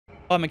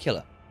Oh, I'm a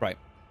killer. Right.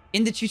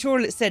 In the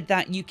tutorial, it said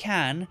that you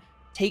can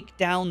take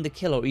down the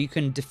killer or you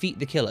can defeat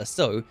the killer.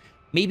 So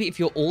maybe if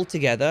you're all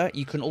together,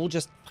 you can all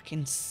just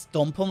fucking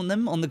stomp on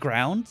them on the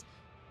ground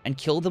and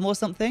kill them or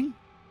something.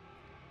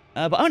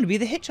 But I'm going to be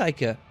the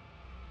hitchhiker.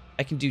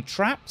 I can do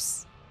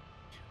traps.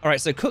 All right,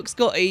 so Cook's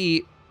got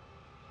a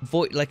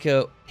like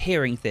a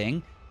hearing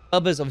thing.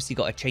 Bubba's obviously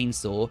got a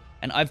chainsaw,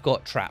 and I've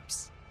got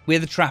traps. We're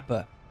the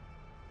trapper.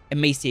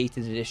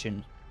 Emaciated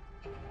edition.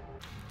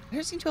 I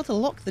don't seem to be able to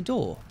lock the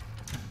door.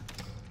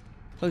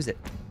 Close it.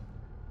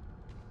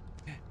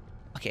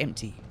 Okay,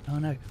 empty. Oh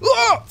no.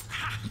 Oh!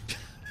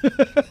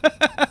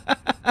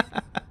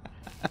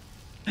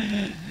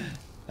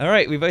 All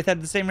right, we both had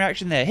the same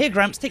reaction there. Here,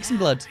 Gramps, take some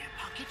blood.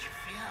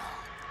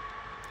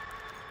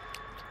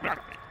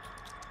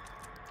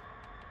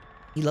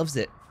 He loves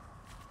it.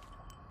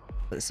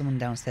 But there's someone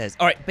downstairs.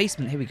 All right,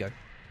 basement. Here we go.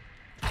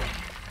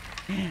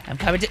 I'm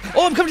coming to.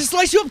 Oh, I'm coming to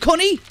slice you up,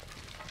 Connie.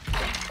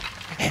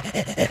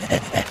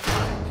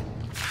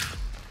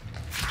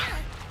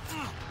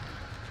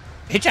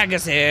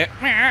 Hitchhiker's here.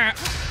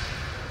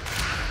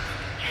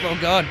 Oh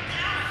God.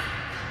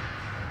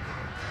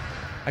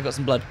 I got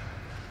some blood.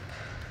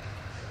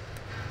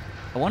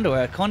 I wonder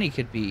where Connie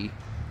could be.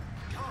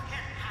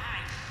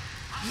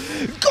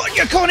 Got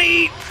you,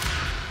 Connie!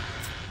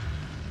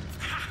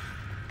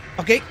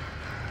 Okay.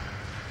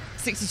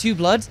 62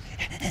 blood.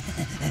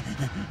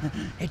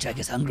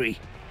 Hitchhiker's hungry.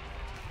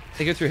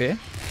 They go through here.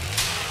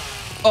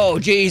 Oh,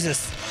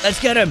 Jesus.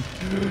 Let's get him.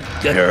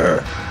 Get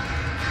her.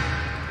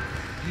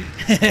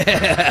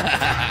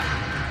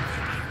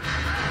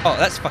 Oh,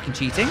 that's fucking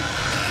cheating.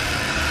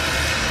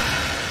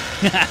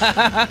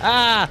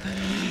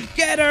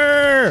 Get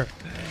her.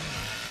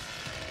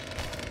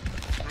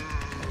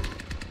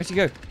 Where'd she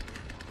go?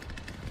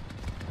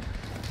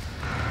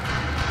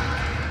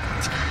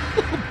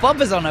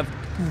 Bubba's on a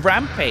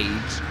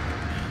rampage.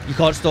 You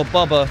can't stop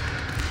Bubba.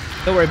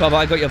 Don't worry, Bubba,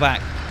 I got your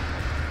back.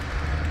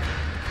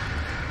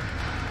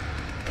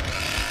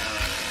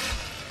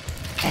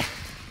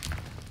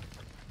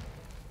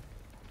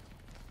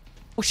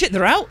 Oh shit,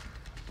 they're out?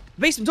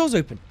 The basement door's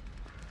open.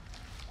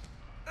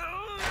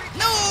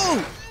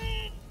 No!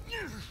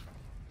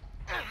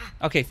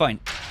 Okay, fine.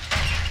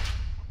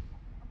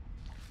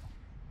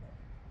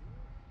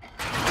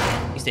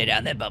 You stay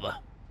down there, Bubba.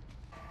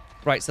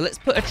 Right, so let's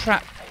put a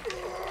trap.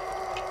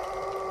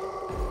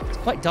 It's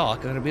quite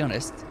dark, I gotta be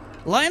honest.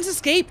 Lions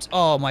escaped?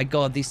 Oh my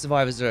God, these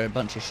survivors are a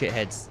bunch of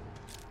shitheads.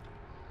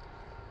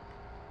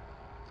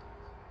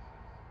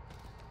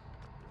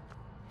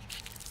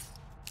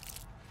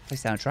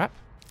 Place down a trap.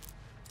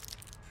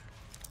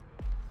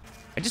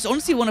 I just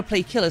honestly want to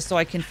play killer so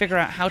I can figure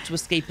out how to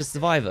escape a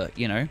survivor,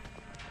 you know?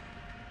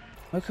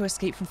 Moko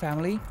escaped from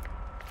family.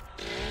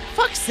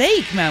 Fuck's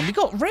sake, man, we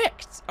got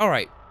wrecked. All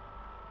right.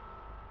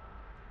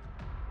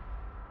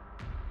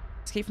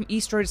 Escape from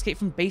East Road, escape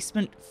from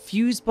basement,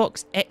 fuse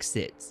box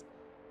exit.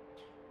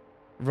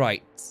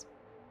 Right.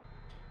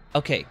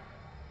 Okay.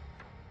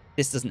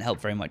 This doesn't help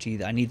very much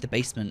either. I need the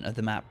basement of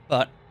the map,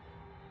 but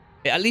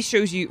it at least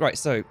shows you... Right,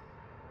 so...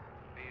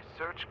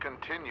 Search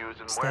continues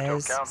in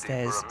Muerto County for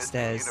a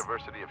missing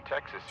University of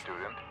Texas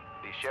student.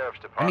 The Sheriff's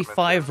Department only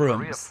 5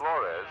 rooms.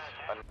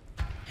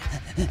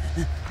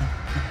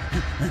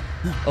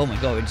 Oh my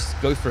God, we just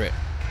go for it.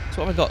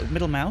 So what have I got?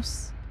 Middle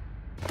mouse?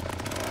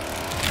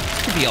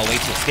 This could be our way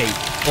to escape.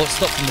 Or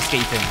stop from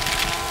escaping.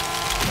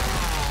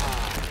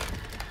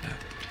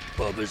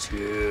 Bubba's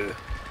here.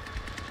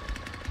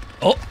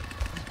 Oh!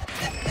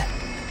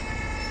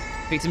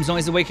 Victim's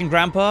noise awakened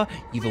Grandpa.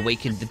 You've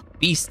awakened the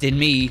beast in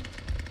me.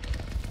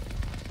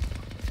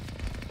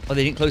 Oh,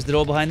 they didn't close the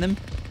door behind them?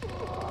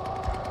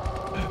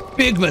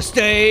 Big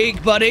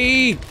mistake,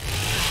 buddy!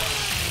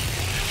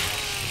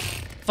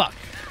 Fuck.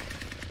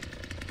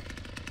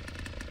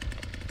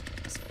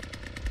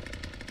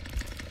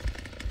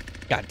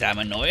 Goddamn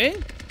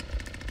annoying.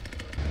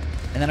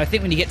 And then I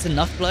think when he gets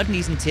enough blood and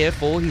he's in tier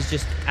 4, he's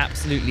just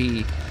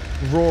absolutely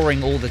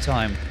roaring all the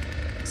time.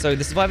 So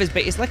the survivor's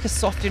bait is like a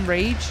soft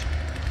enrage,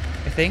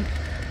 I think.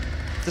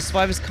 The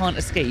survivors can't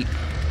escape.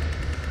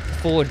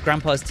 Forward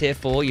Grandpa's tier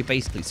 4, you're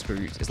basically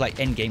screwed. It's like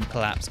endgame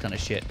collapse kind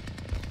of shit.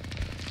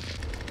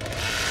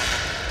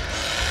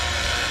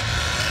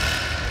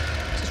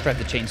 Just grab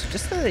the chainsaw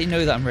just so that they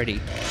know that I'm ready.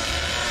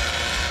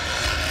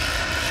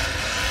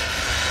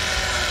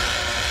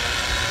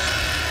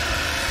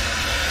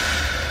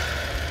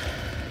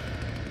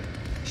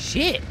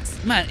 Shit!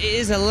 Man, it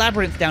is a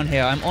labyrinth down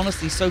here. I'm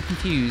honestly so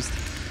confused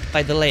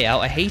by the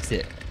layout. I hate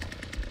it.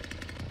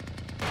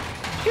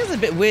 It feels a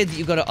bit weird that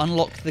you've got to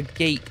unlock the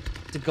gate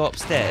to go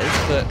upstairs,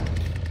 but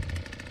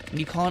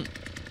you can't.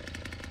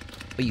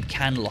 But you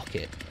can lock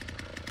it.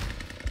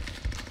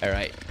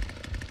 Alright.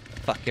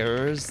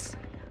 Fuckers.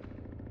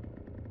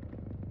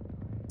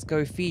 Let's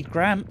go feed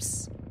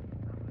Gramps.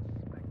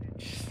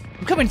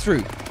 I'm coming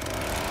through.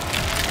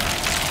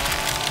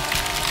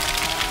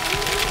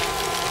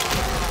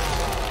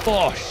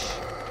 Bosh.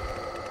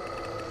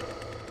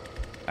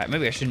 Alright,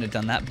 maybe I shouldn't have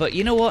done that, but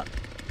you know what?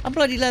 I'm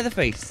bloody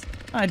Leatherface.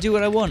 I do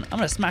what I want. I'm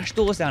gonna smash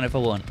doors down if I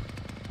want.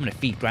 gonna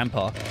feed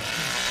Grandpa.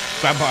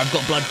 Grandpa, I've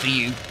got blood for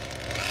you.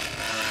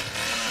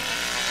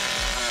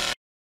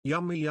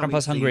 Yummy, yummy.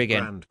 Grandpa's hungry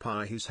again.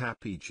 Grandpa, his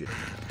happy juice.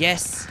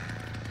 Yes.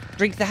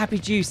 Drink the happy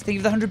juice. Think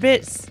of the 100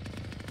 bits.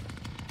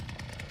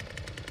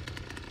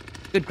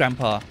 Good,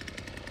 Grandpa.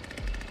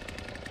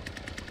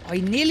 Oh,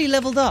 he nearly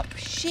leveled up.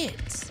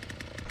 Shit.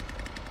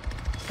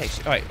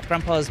 Alright,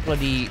 Grandpa's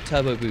bloody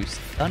turbo boost.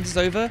 The hunt is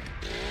over.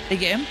 They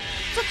get him?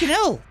 Fucking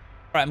hell.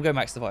 Alright, I'm going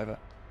back Survivor.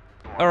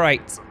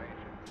 Alright.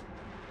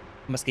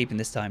 I'm escaping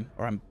this time,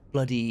 or I'm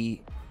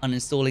bloody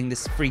uninstalling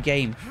this free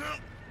game.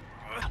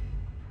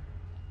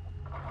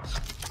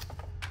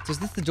 So is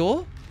this the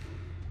door?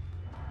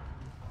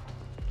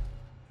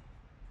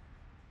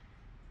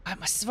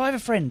 My Survivor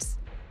friends.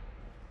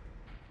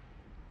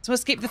 Someone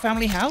escape the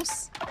family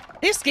house?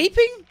 They're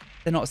escaping?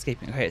 They're not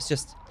escaping. Okay, it's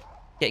just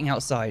getting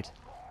outside.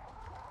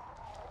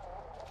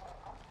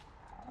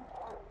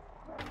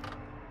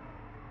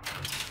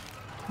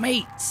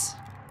 Mate!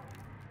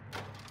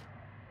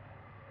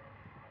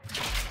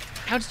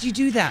 How did you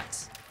do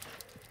that?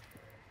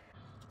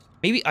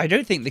 Maybe, I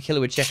don't think the killer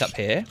would check up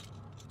here.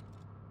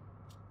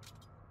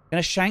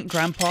 Gonna shank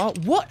Grandpa?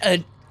 What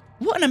an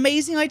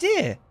amazing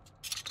idea!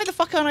 Why the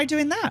fuck aren't I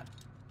doing that?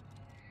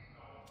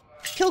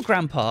 Kill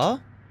Grandpa,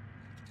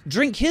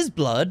 drink his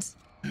blood,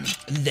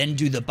 then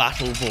do the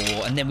battle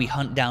roar, and then we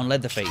hunt down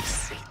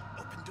Leatherface.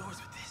 Open doors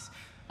with this.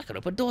 I can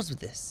open doors with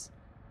this.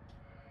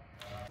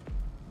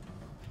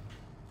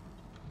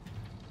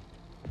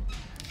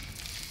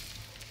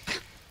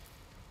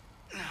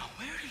 Now,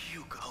 where do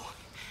you go?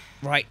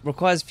 Right,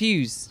 requires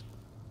fuse.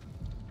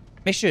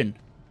 Mission.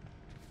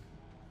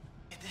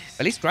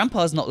 At least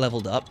Grandpa's not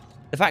leveled up.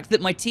 The fact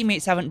that my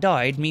teammates haven't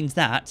died means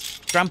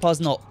that Grandpa's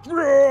not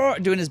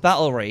doing his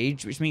battle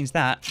rage, which means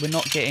that we're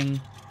not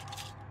getting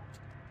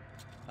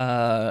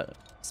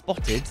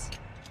spotted.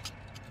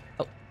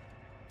 Oh.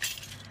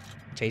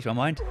 Changed my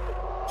mind.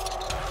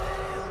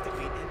 How did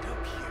we end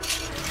up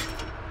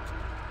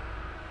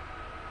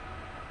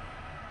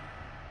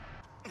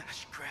here?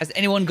 Has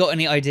anyone got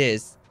any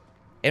ideas?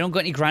 Anyone got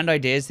any grand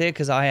ideas here?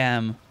 Because I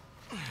am...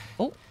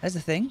 Oh, there's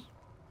a thing.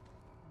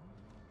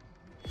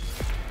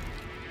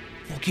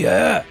 Fuck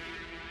yeah!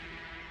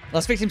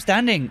 Let's fix him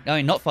standing. I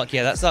mean, not fuck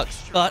yeah, that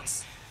sucks.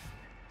 But...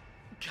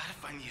 Gotta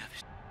find the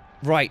others.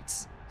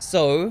 Right.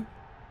 So...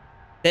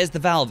 There's the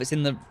valve. It's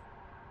in the...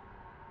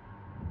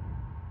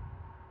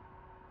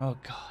 Oh,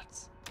 God.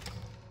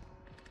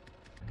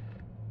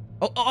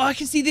 Oh, I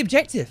can see the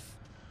objective.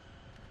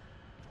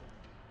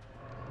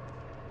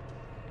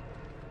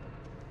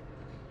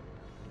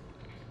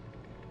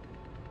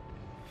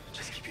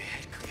 Just keep your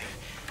head clear.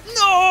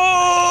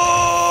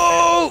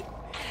 No!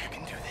 You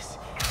can do this.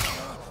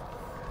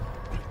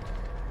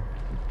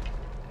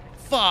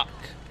 Fuck.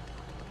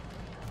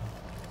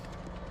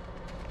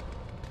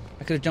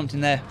 I could have jumped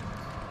in there.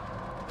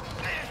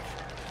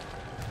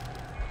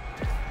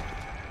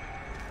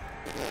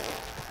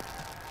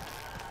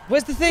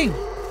 Where's the thing?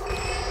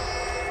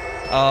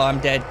 Oh, I'm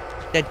dead.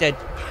 Dead.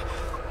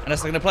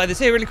 Unless I can apply this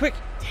here really quick.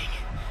 Dang it.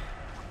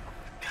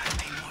 Gotta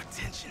pay more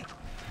attention.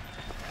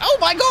 Oh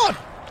my god!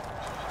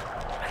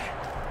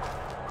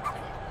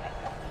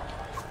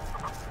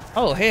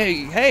 Oh,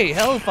 hey,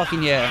 hell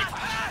fucking yeah.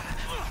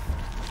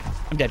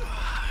 I'm dead.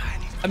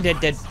 I'm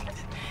dead. Can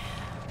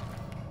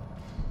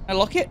I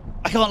lock it?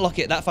 I can't lock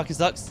it. That fucking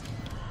sucks.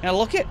 Can I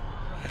lock it?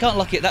 I can't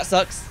lock it. That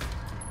sucks.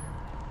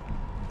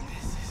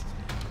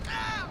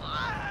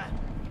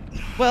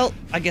 Well,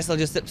 I guess I'll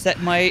just accept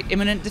my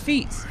imminent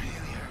defeat.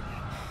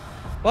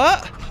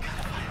 What?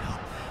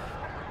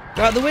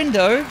 Go out the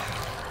window?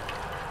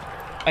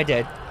 I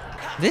did.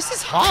 This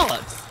is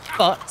hard,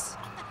 but...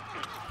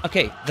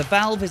 Okay, the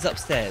valve is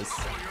upstairs.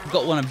 I've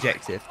got one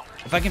objective.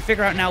 If I can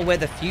figure out now where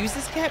the fuse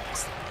is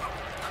kept...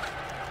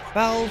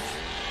 Valve...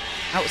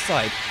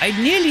 outside. I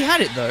nearly had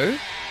it, though.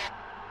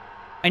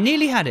 I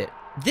nearly had it.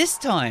 This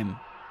time.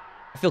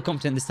 I feel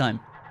confident this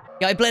time.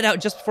 Yeah, I bled out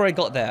just before I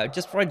got there.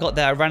 Just before I got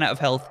there, I ran out of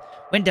health.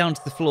 Went down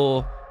to the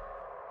floor,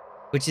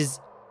 which is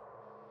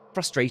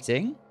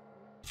frustrating.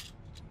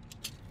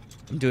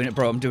 I'm doing it,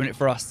 bro. I'm doing it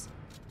for us.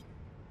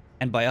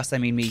 And by us, I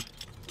mean me.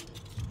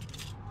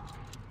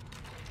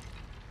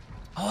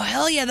 Oh,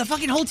 hell yeah. The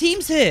fucking whole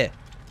team's here.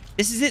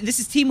 This is it. This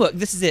is teamwork.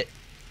 This is it.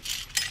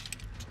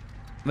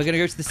 We're going to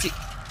go to the sea.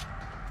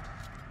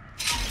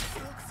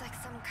 Looks like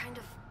some kind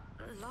of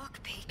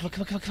lockpick.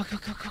 Come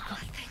on.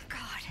 Thank God.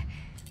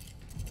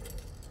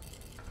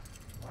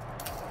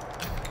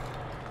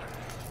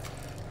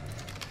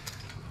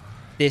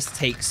 This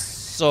takes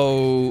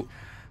so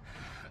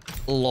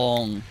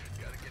long.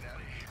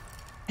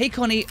 Hey,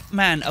 Connie.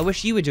 Man, I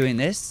wish you were doing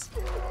this.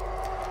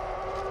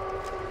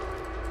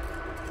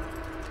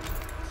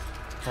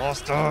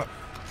 Faster.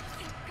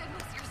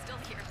 Goodness, you're still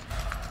here.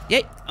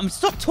 Yeah,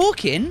 stop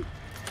talking.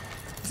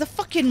 There's a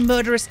fucking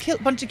murderous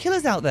bunch of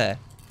killers out there.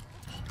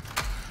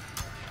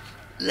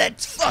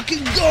 Let's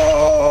fucking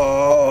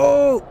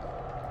go!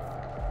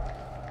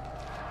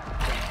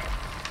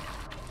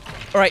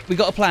 All right, we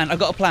got a plan. I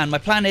got a plan. My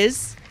plan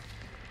is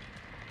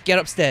get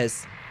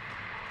upstairs.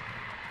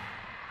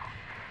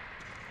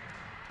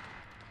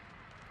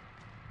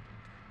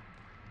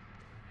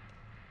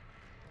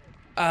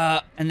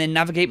 and then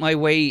navigate my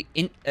way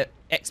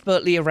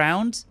expertly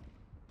around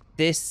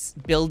this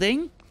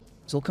building.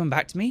 It's all coming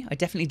back to me. I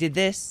definitely did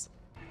this.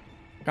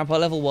 Grandpa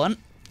level 1.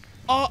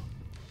 Oh,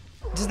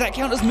 does that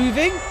count as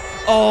moving?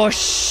 Oh,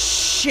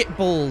 shit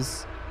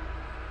balls.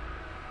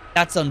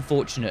 That's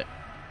unfortunate.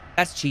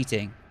 That's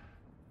cheating.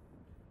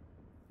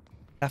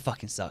 That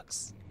fucking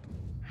sucks.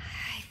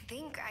 I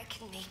think I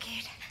can make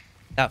it.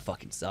 That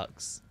fucking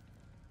sucks.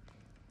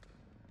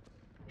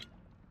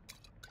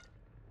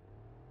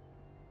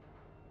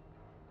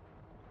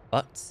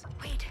 But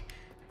Wait,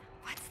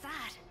 what's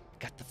that?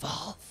 got the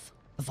valve.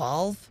 The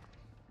valve?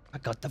 I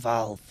got the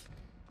valve.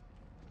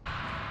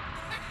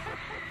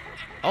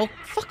 Oh,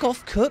 fuck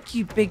off, Cook,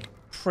 you big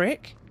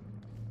prick.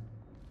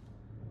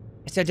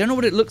 See, I don't know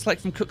what it looks like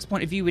from Cook's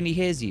point of view when he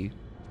hears you.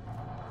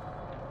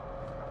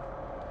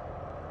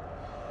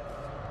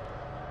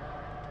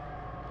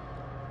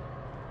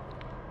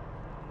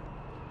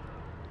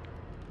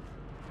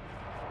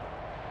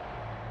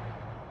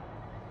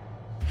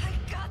 I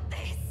got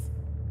this.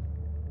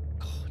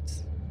 God.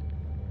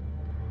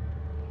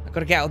 I've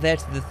got to get out there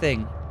to the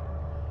thing.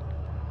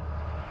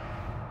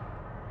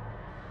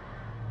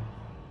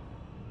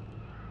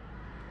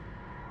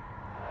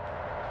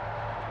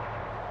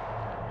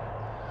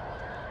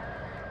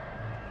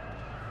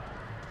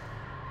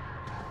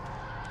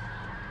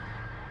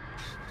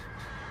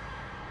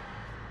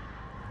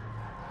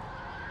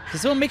 Does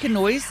someone make a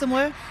noise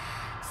somewhere?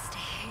 Stay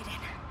hidden.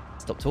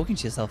 Stop talking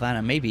to yourself,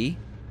 Anna. Maybe.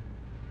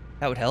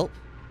 That would help.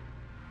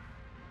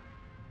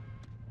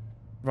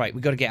 Right,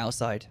 we got to get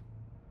outside.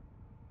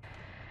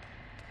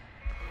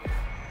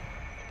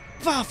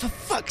 Oh, for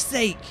fuck's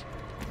sake!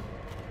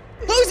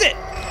 Close it!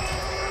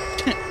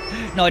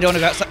 No, I don't want to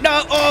go outside.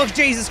 No! Oh,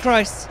 Jesus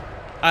Christ!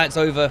 It's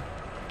over.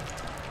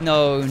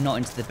 No, not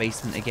into the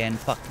basement again.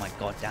 Fuck my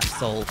goddamn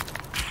soul.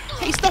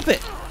 Hey, stop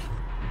it!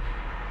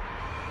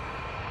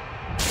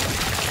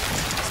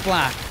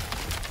 Splat.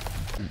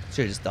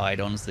 Should have just died,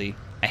 honestly.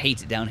 I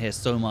hate it down here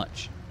so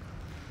much.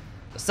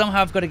 But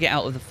somehow I've got to get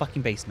out of the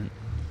fucking basement.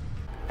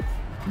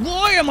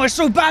 Why am I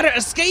so bad at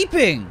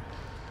escaping?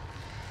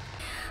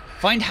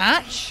 Find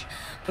hatch?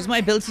 What's my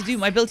ability do?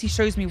 My ability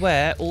shows me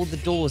where all the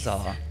doors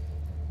are.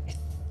 I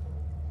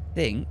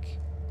think.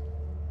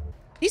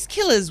 These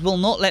killers will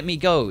not let me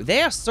go.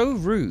 They are so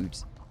rude.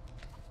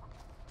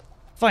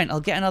 Fine,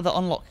 I'll get another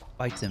unlock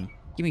item.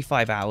 Give me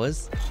 5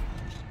 hours.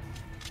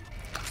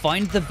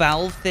 Find the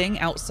valve thing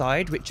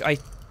outside, which I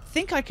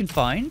think I can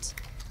find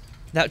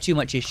without too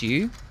much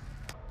issue.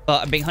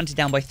 But I'm being hunted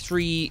down by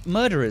 3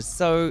 murderers,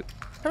 so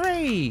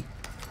hooray!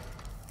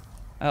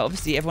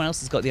 Obviously, everyone else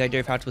has got the idea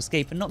of how to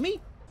escape, and not me.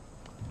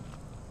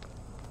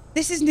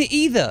 This isn't it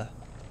either.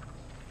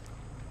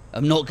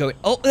 I'm not going...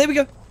 Oh, there we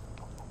go.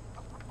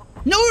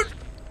 No!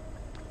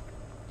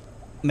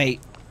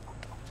 Mate.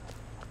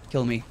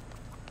 Kill me.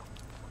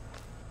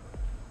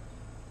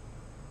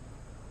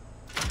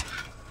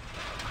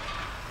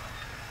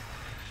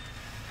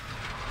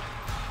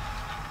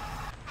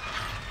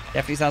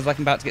 Definitely sounds like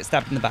I'm about to get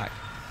stabbed in the back.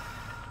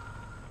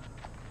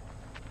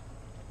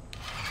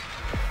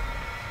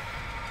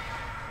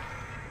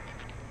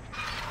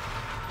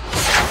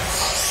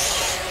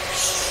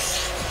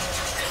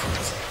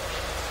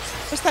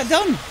 What's that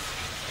done?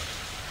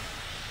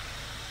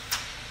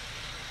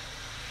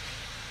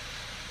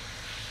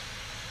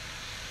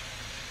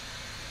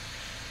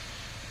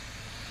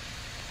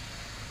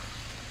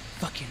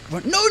 Fucking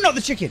run. No, not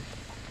the chicken.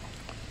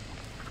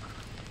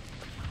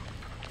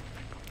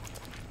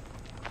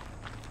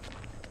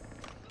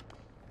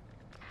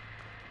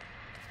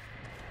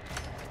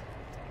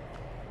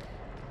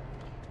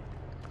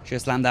 Should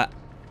have slammed that.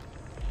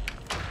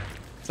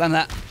 Slam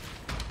that.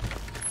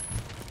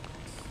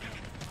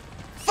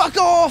 Fuck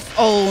off!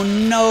 Oh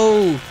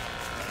no!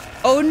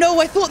 Oh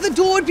no, I thought the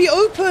door would be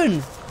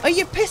open! Are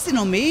you pissing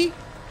on me?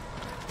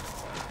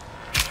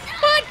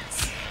 What?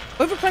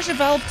 Overpressure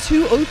valve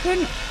 2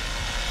 open?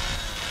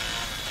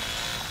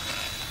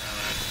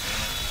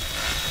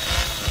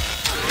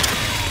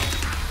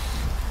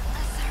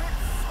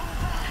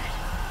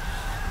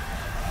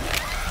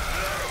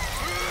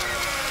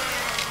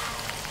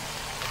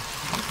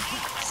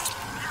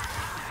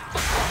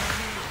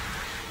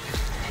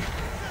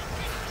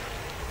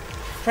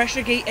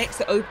 Pressure gate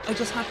exit open. I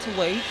just had to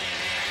wait.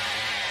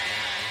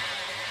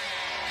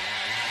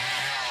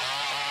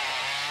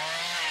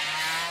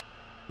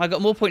 I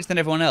got more points than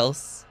everyone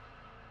else.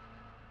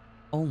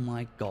 Oh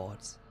my god.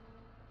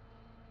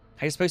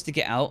 How are you supposed to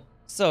get out?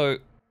 So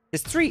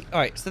there's 3. All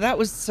right. So that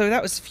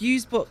was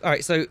fuse box. All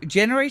right. So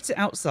generator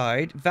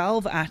outside,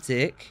 valve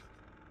attic,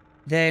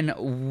 then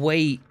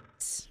wait.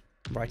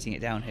 I'm writing it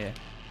down here.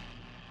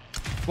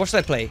 What should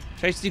I play?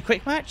 Should I just do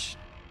quick match?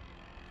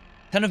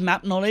 Ton of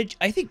map knowledge.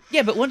 I think,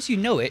 yeah, but once you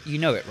know it,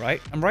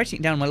 right? I'm writing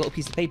it down on my little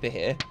piece of paper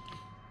here.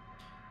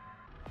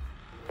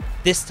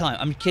 This time,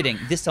 I'm kidding.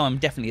 This time I'm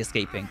definitely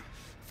escaping.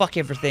 Fuck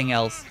everything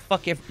else.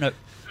 No.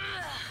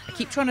 I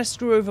keep trying to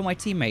screw over my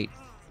teammate.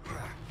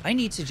 I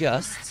need to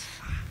just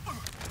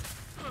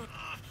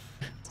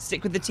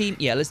stick with the team.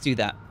 Yeah, let's do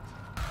that.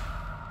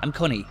 I'm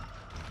Connie.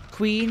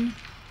 Queen,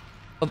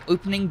 of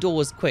opening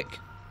doors quick.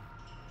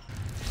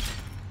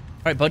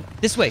 Alright, bud.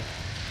 This way.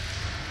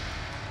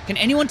 Can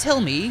anyone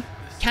tell me,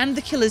 can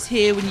the killers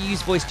hear when you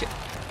use voice chat?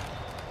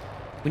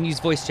 When you use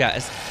voice chat?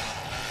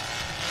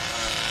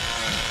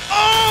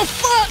 Oh,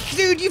 fuck,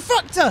 dude. You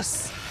fucked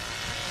us.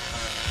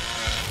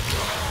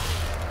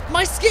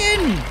 My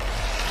skin.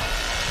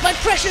 My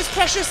precious,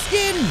 precious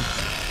skin.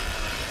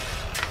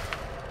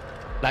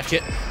 Latch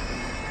it.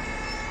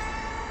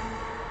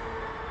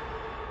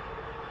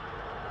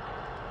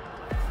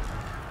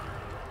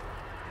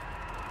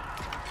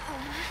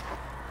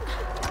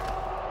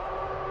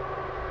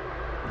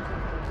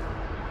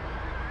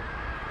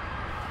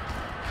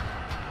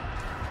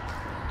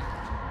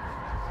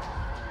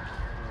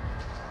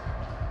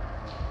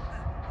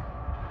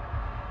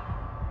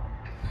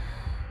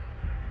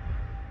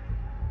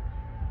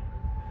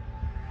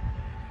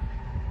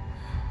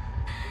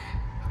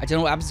 I don't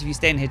know what happens if you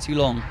stay in here too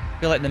long. I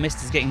feel like the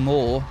mist is getting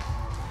more.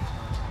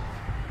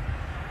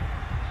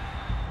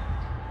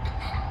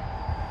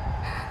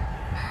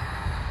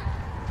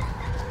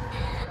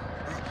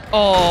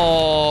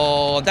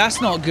 Oh,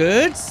 that's not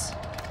good.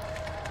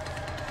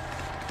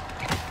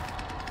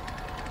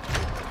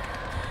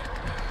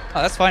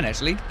 Oh, that's fine,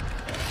 actually.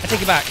 I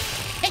take it back.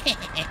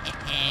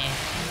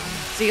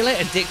 See you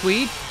later,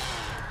 dickweed.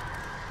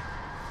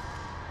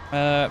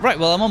 Right,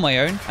 well, I'm on my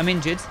own. I'm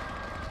injured.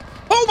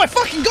 Oh my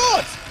fucking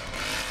god!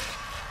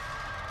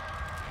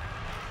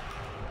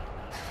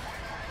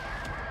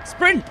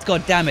 Sprint!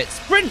 God damn it.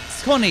 Sprint,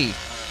 Connie!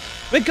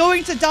 We're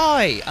going to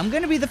die! I'm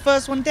going to be the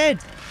first one dead.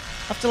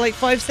 After like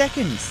 5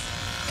 seconds.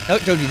 No,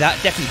 don't do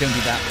that. Definitely don't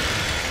do that.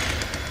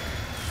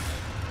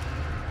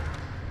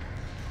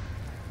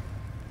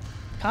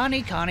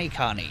 Connie, Connie,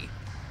 Connie.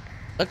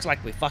 Looks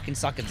like we fucking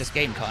suck at this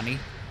game, Connie.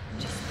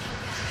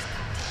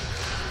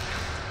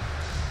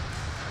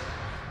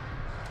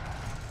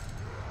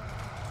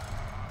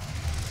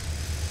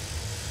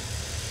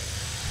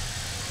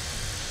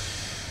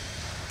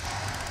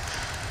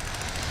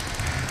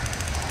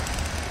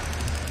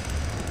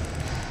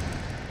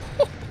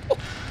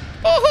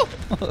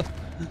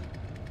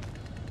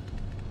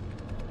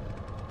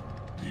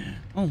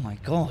 Oh my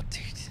god,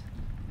 dude.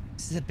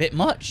 This is a bit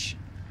much.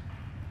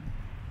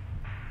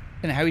 I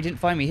don't know how he didn't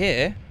find me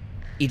here.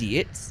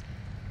 Idiots.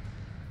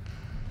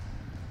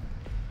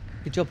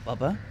 Good job,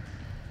 Bubba.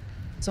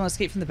 Someone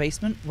escaped from the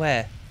basement?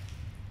 Where?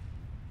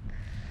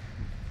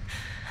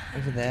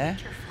 Over there.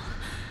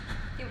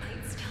 You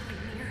might still be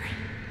near.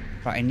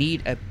 Right, I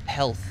need a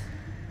health.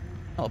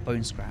 Not a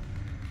bone scrap.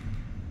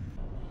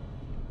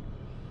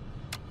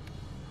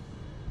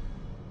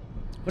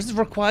 What does the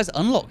requires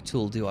unlock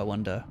tool do, I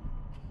wonder?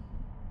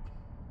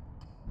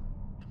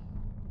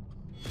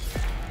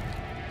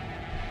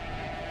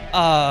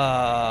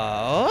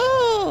 Oh.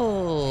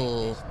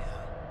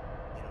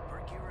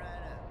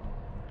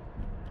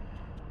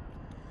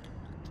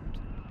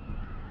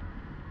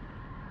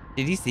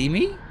 Did he see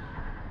me?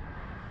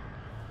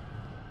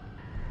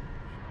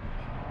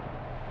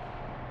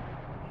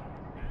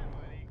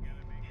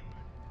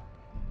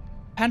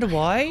 Panda,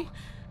 why?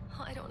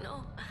 Oh, I don't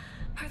know.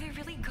 Are they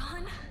really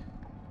gone?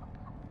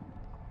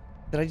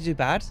 Did I do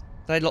bad?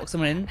 Did I lock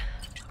someone in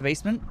the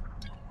basement?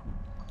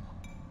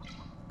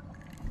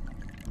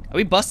 Are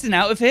we busting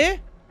out of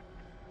here?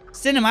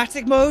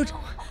 Cinematic mode?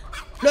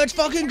 Let's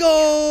fucking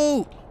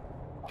go!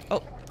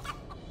 Oh.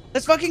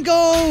 Let's fucking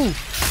go!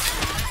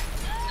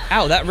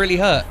 Ow, that really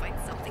hurt. Find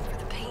something for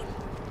the pain.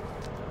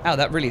 Ow,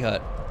 that really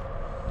hurt.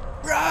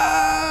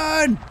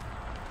 Run!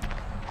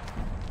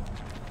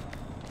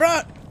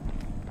 Run!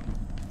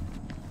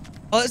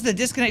 Oh, that's the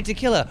disconnected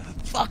killer.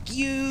 Fuck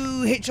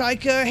you,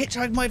 hitchhiker.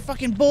 Hitchhike my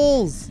fucking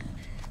balls.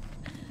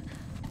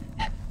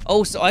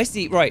 Oh, so I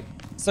see. Right.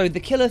 So the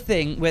killer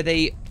thing where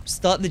they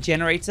start the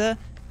generator,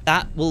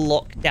 that will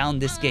lock down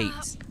this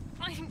gate.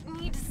 I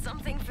need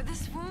something for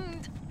this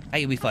wound.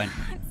 Hey, you'll be fine.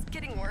 It's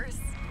getting worse.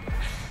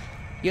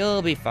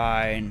 You'll be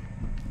fine.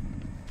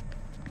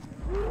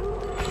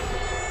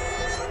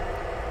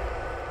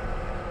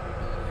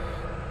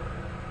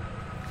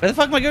 Where the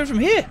fuck am I going from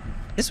here?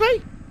 This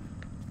way?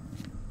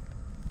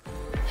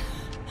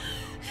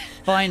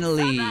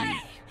 Finally.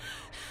 Somebody!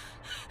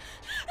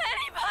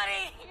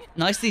 Anybody!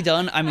 Nicely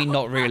done. I mean,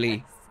 not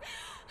really.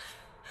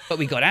 But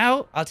we got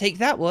out. I'll take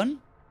that one.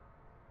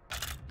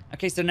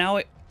 Okay, so now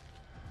it...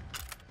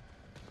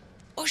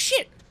 Oh,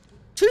 shit.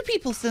 2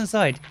 people still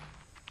inside.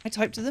 I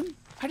typed to them?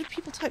 How did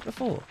people type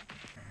before?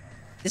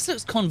 This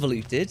looks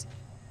convoluted.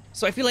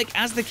 So I feel like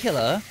as the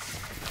killer, I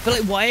feel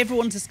like why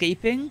everyone's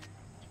escaping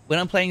when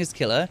I'm playing as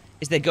killer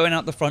is they're going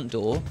out the front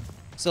door.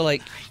 So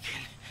like,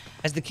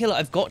 as the killer,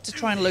 I've got to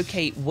try and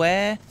locate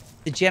where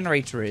the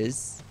generator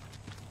is.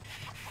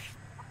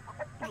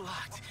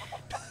 Locked.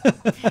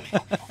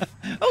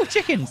 Oh,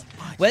 chickens!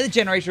 Where the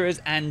generator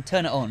is and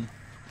turn it on.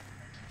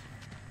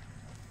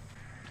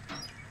 I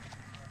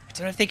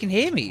don't know if they can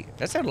hear me.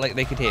 That sounded like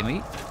they could hear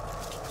me.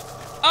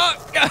 Oh!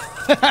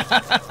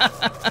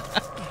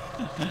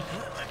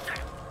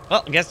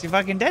 Well, I guess you're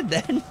fucking dead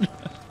then.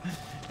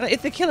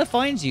 If the killer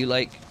finds you,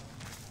 like,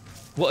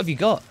 what have you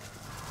got?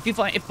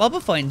 If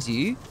Bubba finds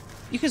you,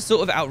 you can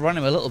sort of outrun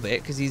him a little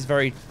bit because he's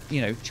very,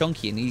 you know,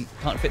 chunky and he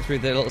can't fit through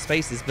the little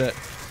spaces. But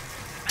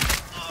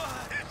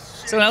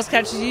someone else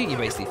catches you, you're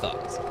basically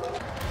fucked.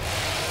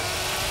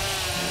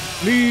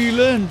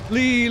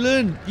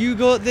 Leland, you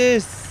got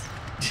this.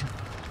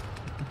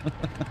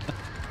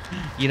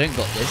 You don't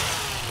got this.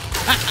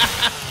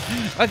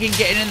 Fucking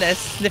getting in there,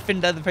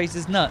 sniffing the other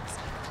face's nuts.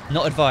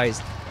 Not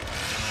advised.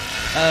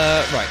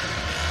 Right.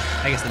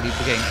 I guess they leave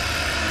the game.